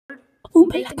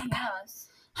They can hear us.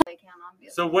 They can,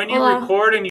 obviously. So when you record and